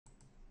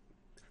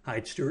Hi,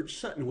 it's Stuart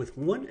Sutton with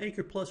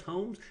Acre Plus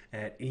Homes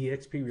at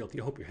eXp Realty.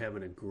 I hope you're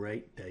having a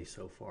great day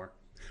so far.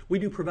 We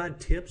do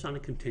provide tips on a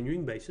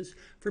continuing basis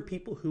for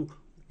people who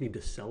need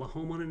to sell a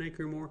home on an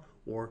acre or more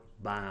or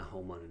buy a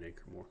home on an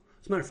acre or more.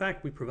 As a matter of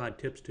fact, we provide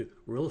tips to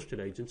real estate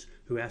agents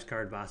who ask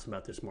our advice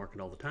about this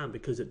market all the time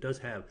because it does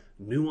have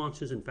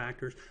nuances and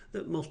factors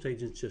that most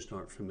agents just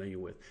aren't familiar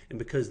with. And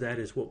because that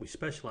is what we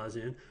specialize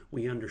in,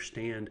 we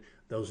understand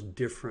those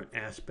different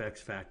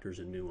aspects, factors,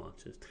 and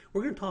nuances.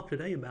 We're going to talk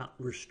today about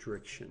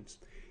restrictions.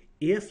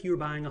 If you're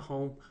buying a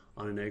home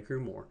on an acre or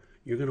more,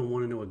 you're going to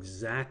want to know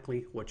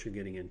exactly what you're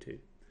getting into.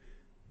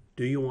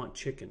 Do you want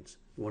chickens?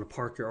 You want to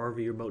park your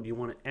RV or boat? Do you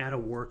want to add a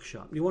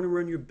workshop? Do you want to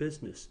run your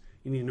business?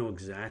 You need to know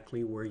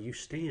exactly where you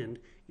stand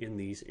in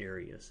these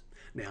areas.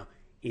 Now,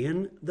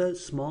 in the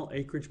small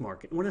acreage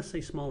market, when I say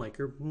small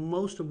acre,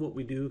 most of what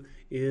we do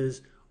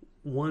is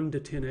 1 to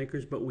 10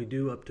 acres, but we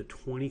do up to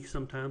 20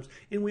 sometimes.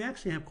 And we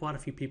actually have quite a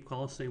few people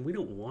call us saying we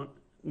don't want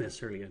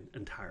necessarily an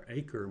entire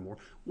acre or more.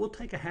 We'll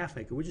take a half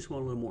acre. We just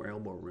want a little more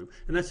elbow room.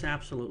 And that's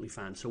absolutely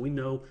fine. So we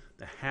know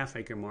the half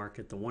acre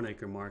market, the 1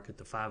 acre market,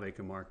 the 5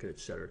 acre market, et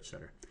cetera, et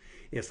cetera.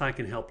 If I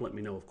can help, let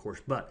me know, of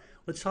course. But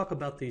let's talk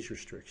about these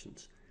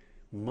restrictions.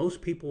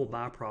 Most people will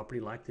buy a property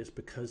like this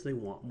because they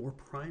want more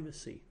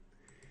privacy.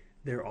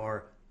 There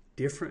are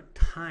different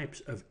types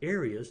of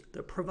areas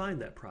that provide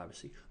that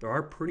privacy. There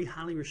are pretty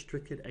highly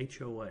restricted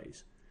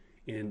HOAs,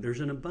 and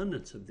there's an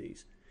abundance of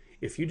these.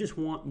 If you just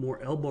want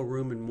more elbow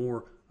room and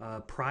more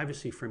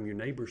privacy from your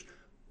neighbors,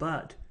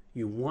 but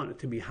you want it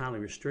to be highly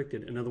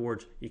restricted, in other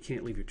words, you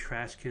can't leave your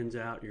trash cans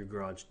out, your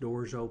garage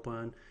doors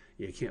open,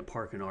 you can't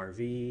park an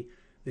RV,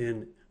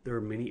 then there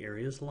are many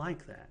areas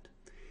like that.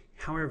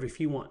 However, if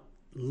you want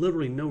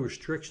literally no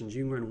restrictions,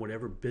 you can run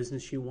whatever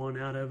business you want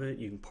out of it,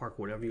 you can park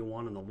whatever you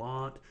want on the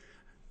lot,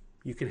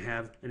 you can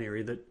have an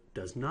area that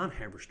does not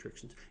have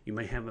restrictions. You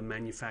may have a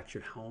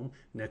manufactured home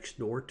next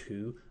door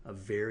to a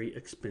very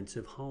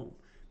expensive home.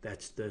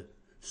 That's the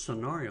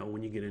scenario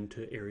when you get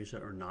into areas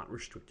that are not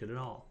restricted at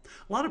all.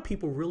 A lot of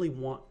people really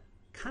want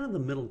kind of the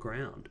middle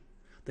ground.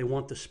 They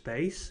want the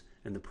space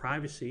and the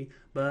privacy,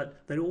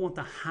 but they don't want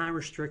the high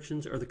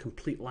restrictions or the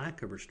complete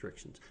lack of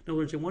restrictions. In other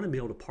words, they want to be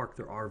able to park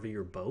their RV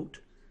or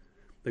boat.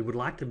 They would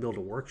like to build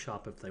a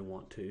workshop if they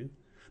want to.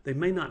 They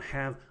may not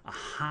have a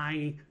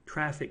high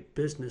traffic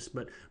business,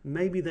 but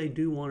maybe they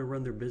do want to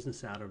run their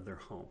business out of their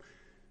home.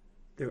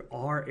 There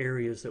are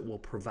areas that will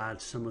provide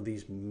some of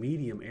these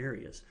medium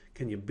areas.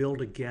 Can you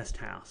build a guest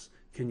house?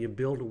 Can you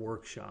build a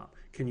workshop?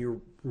 Can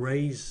you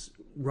raise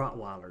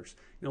Rottweilers?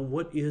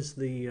 What is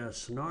the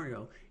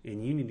scenario?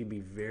 And you need to be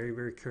very,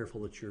 very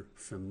careful that you're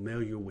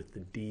familiar with the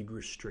deed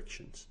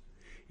restrictions.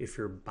 If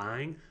you're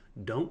buying,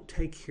 don't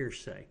take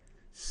hearsay.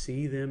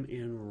 See them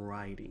in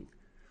writing.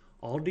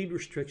 All deed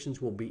restrictions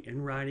will be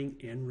in writing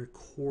and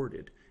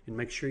recorded. And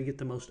make sure you get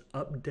the most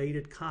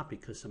updated copy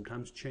because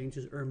sometimes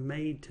changes are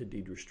made to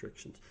deed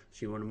restrictions.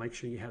 So you want to make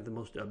sure you have the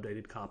most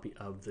updated copy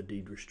of the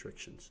deed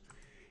restrictions.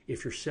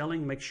 If you're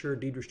selling, make sure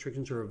deed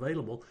restrictions are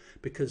available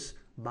because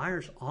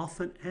buyers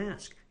often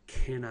ask,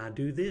 can I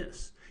do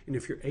this? And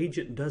if your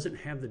agent doesn't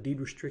have the deed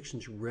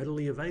restrictions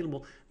readily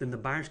available, then the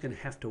buyer's going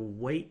to have to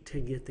wait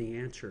to get the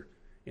answer.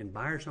 And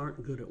buyers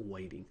aren't good at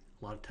waiting.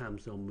 A lot of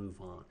times they'll move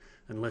on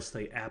unless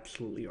they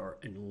absolutely are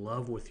in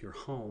love with your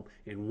home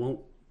and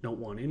don't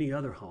want any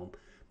other home.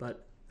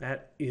 But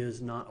that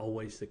is not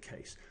always the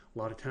case. A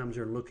lot of times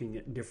they're looking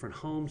at different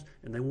homes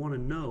and they want to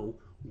know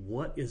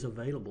what is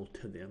available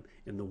to them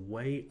in the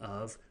way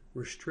of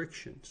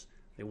restrictions.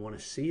 They want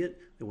to see it.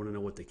 They want to know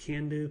what they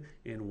can do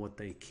and what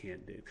they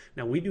can't do.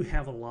 Now, we do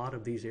have a lot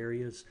of these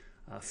areas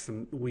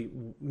we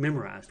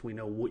memorized. We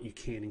know what you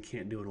can and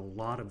can't do in a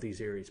lot of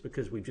these areas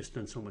because we've just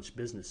done so much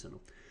business in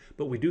them.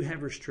 But we do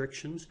have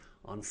restrictions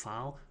on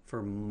file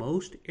for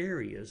most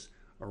areas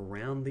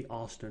around the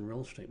Austin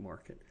real estate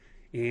market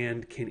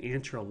and can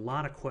answer a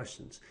lot of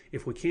questions.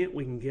 If we can't,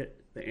 we can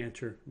get the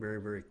answer very,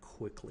 very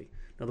quickly.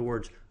 In other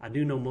words, I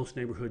do know most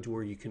neighborhoods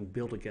where you can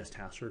build a guest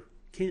house or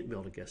can't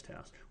build a guest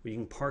house, where you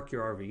can park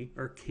your RV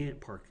or can't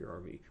park your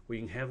RV, where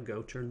you can have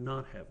goats or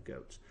not have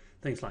goats,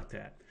 things like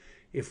that.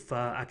 If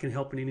I can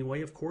help in any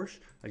way, of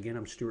course, again,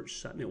 I'm Stuart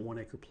Sutton at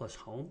Acre Plus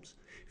Homes.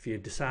 If you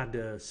decide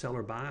to sell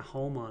or buy a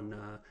home on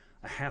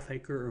a half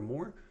acre or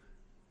more,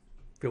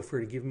 feel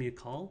free to give me a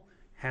call.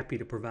 Happy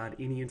to provide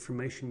any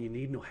information you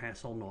need, no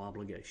hassle, no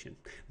obligation.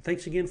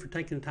 Thanks again for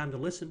taking the time to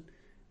listen.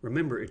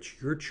 Remember, it's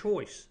your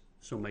choice,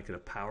 so make it a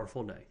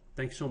powerful day.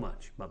 Thanks so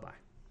much.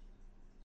 Bye-bye.